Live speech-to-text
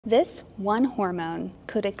This one hormone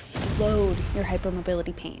could explode your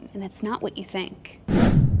hypermobility pain, and it's not what you think.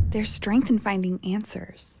 There's strength in finding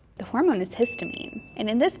answers. The hormone is histamine, and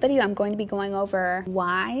in this video I'm going to be going over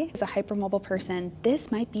why, as a hypermobile person,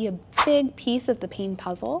 this might be a big piece of the pain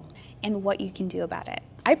puzzle and what you can do about it.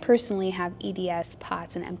 I personally have EDS,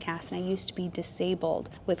 POTS, and MCAS, and I used to be disabled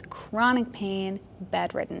with chronic pain,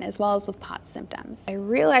 bedridden, as well as with POTS symptoms. I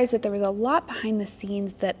realized that there was a lot behind the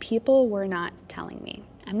scenes that people were not telling me.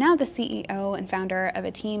 I'm now the CEO and founder of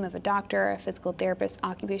a team of a doctor, a physical therapist,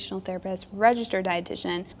 occupational therapist, registered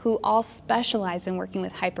dietitian, who all specialize in working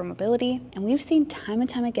with hypermobility. And we've seen time and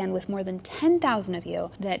time again with more than 10,000 of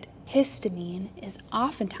you that histamine is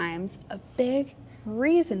oftentimes a big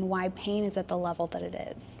reason why pain is at the level that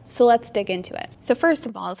it is. So let's dig into it. So first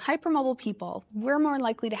of all, as hypermobile people, we're more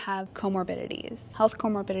likely to have comorbidities. Health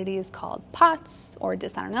comorbidities called POTS or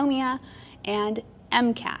dysautonomia and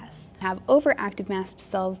MCAS, have overactive mast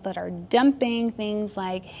cells that are dumping things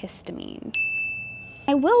like histamine.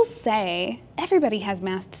 I will say, everybody has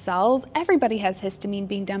mast cells, everybody has histamine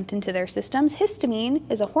being dumped into their systems. Histamine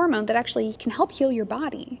is a hormone that actually can help heal your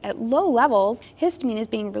body. At low levels, histamine is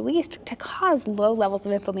being released to cause low levels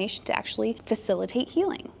of inflammation to actually facilitate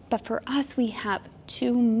healing. But for us, we have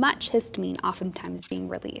too much histamine oftentimes being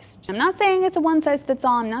released. I'm not saying it's a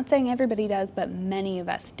one-size-fits-all, I'm not saying everybody does, but many of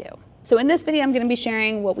us do. So in this video, I'm going to be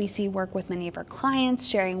sharing what we see work with many of our clients,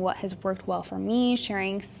 sharing what has worked well for me,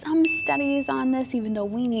 sharing some studies on this, even though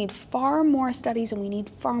we need far more studies and we need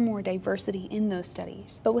far more diversity in those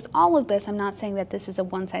studies. But with all of this, I'm not saying that this is a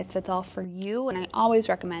one-size-fits-all for you, and I always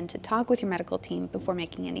recommend to talk with your medical team before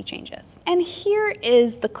making any changes. And here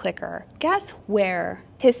is the clicker. Guess where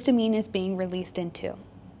histamine is being released into?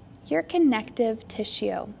 Your connective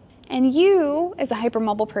tissue. And you, as a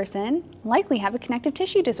hypermobile person, likely have a connective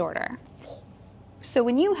tissue disorder. So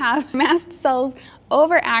when you have mast cells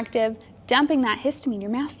overactive, dumping that histamine,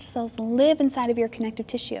 your mast cells live inside of your connective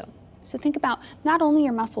tissue. So think about not only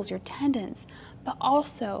your muscles, your tendons, but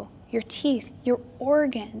also your teeth, your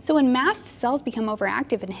organs. So when mast cells become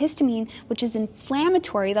overactive and histamine, which is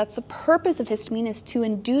inflammatory, that's the purpose of histamine, is to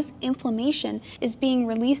induce inflammation, is being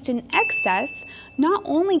released in excess, not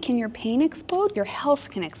only can your pain explode, your health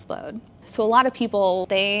can explode. So a lot of people,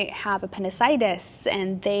 they have appendicitis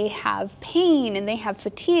and they have pain and they have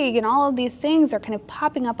fatigue and all of these things are kind of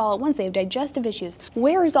popping up all at once. They have digestive issues.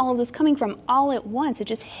 Where is all of this coming from all at once? It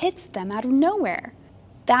just hits them out of nowhere.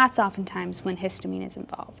 That's oftentimes when histamine is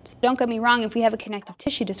involved. Don't get me wrong, if we have a connective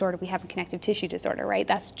tissue disorder, we have a connective tissue disorder, right?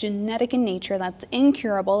 That's genetic in nature, that's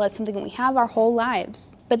incurable, that's something that we have our whole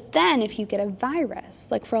lives. But then if you get a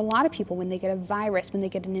virus, like for a lot of people, when they get a virus, when they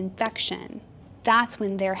get an infection, that's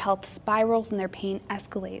when their health spirals and their pain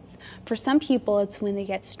escalates. For some people, it's when they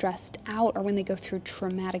get stressed out or when they go through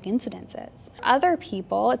traumatic incidences. Other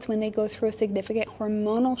people, it's when they go through a significant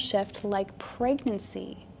hormonal shift like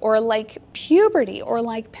pregnancy or like puberty or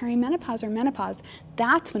like perimenopause or menopause.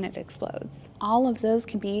 That's when it explodes. All of those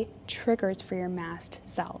can be triggers for your mast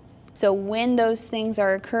cells. So when those things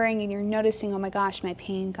are occurring and you're noticing, oh my gosh, my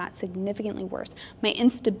pain got significantly worse, my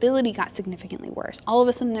instability got significantly worse, all of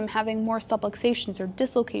a sudden I'm having more subluxations or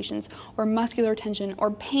dislocations or muscular tension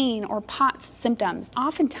or pain or POTS symptoms,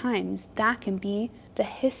 oftentimes that can be the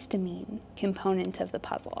histamine component of the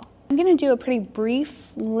puzzle. I'm going to do a pretty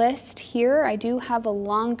brief list here. I do have a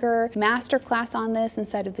longer masterclass on this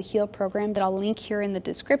inside of the HEAL program that I'll link here in the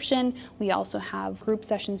description. We also have group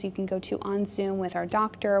sessions you can go to on Zoom with our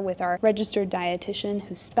doctor, with our registered dietitian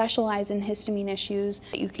who specialize in histamine issues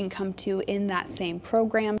that you can come to in that same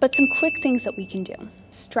program. But some quick things that we can do.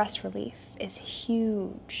 Stress relief is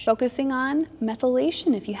huge. Focusing on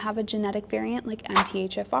methylation if you have a genetic variant like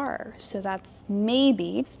MTHFR. So that's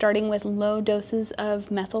maybe starting with low doses of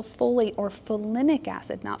methylfolate or folinic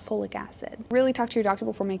acid, not folic acid. Really talk to your doctor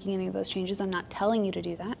before making any of those changes. I'm not telling you to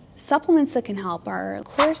do that. Supplements that can help are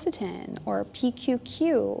quercetin or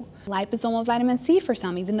PQQ, liposomal vitamin C for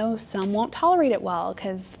some, even though some won't tolerate it well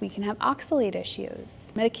because we can have oxalate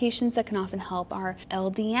issues. Medications that can often help are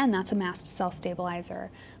LDN, that's a mast cell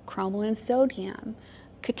stabilizer, cromolyn sodium,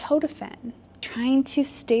 ketotifen. Trying to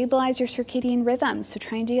stabilize your circadian rhythm, so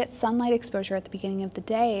trying to get sunlight exposure at the beginning of the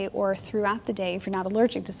day or throughout the day if you're not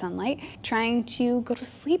allergic to sunlight. Trying to go to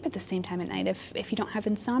sleep at the same time at night if you don't have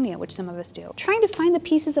insomnia, which some of us do. Trying to find the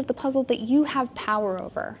pieces of the puzzle that you have power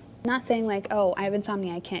over. Not saying like, oh, I have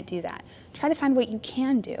insomnia, I can't do that. Try to find what you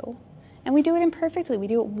can do. And we do it imperfectly. We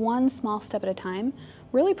do it one small step at a time,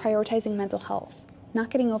 really prioritizing mental health,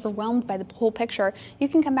 not getting overwhelmed by the whole picture. You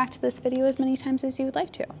can come back to this video as many times as you would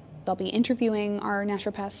like to. I'll be interviewing our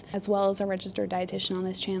naturopath as well as our registered dietitian on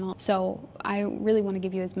this channel. So I really want to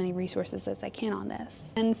give you as many resources as I can on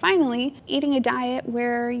this. And finally, eating a diet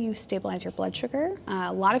where you stabilize your blood sugar.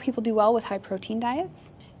 A lot of people do well with high protein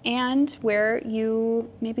diets, and where you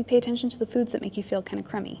maybe pay attention to the foods that make you feel kind of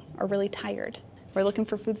crummy or really tired. We're looking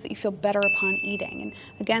for foods that you feel better upon eating. And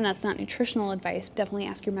again, that's not nutritional advice. Definitely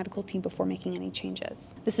ask your medical team before making any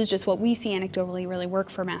changes. This is just what we see anecdotally really work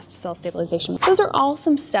for mast cell stabilization. Those are all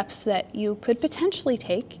some steps that you could potentially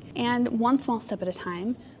take, and one small step at a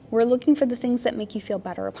time. We're looking for the things that make you feel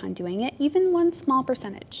better upon doing it, even one small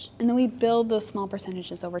percentage. And then we build those small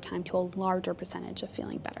percentages over time to a larger percentage of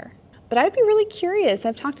feeling better. But I'd be really curious.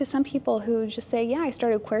 I've talked to some people who just say, yeah, I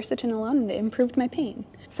started quercetin alone and it improved my pain.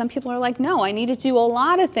 Some people are like, no, I needed to do a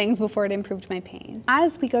lot of things before it improved my pain.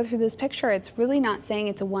 As we go through this picture, it's really not saying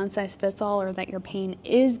it's a one-size-fits-all or that your pain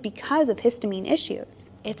is because of histamine issues.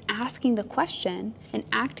 It's asking the question and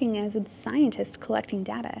acting as a scientist collecting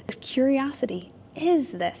data. With curiosity,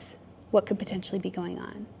 is this what could potentially be going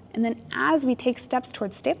on? And then as we take steps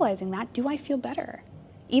towards stabilizing that, do I feel better?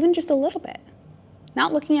 Even just a little bit.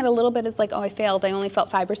 Not looking at a little bit as like, oh, I failed, I only felt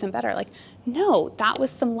 5% better. Like, no, that was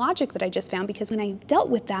some logic that I just found, because when I dealt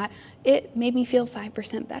with that, it made me feel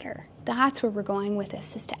 5% better. That's where we're going with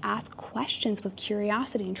this, is to ask questions with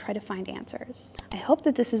curiosity and try to find answers. I hope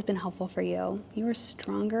that this has been helpful for you. You are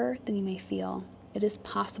stronger than you may feel. It is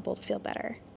possible to feel better.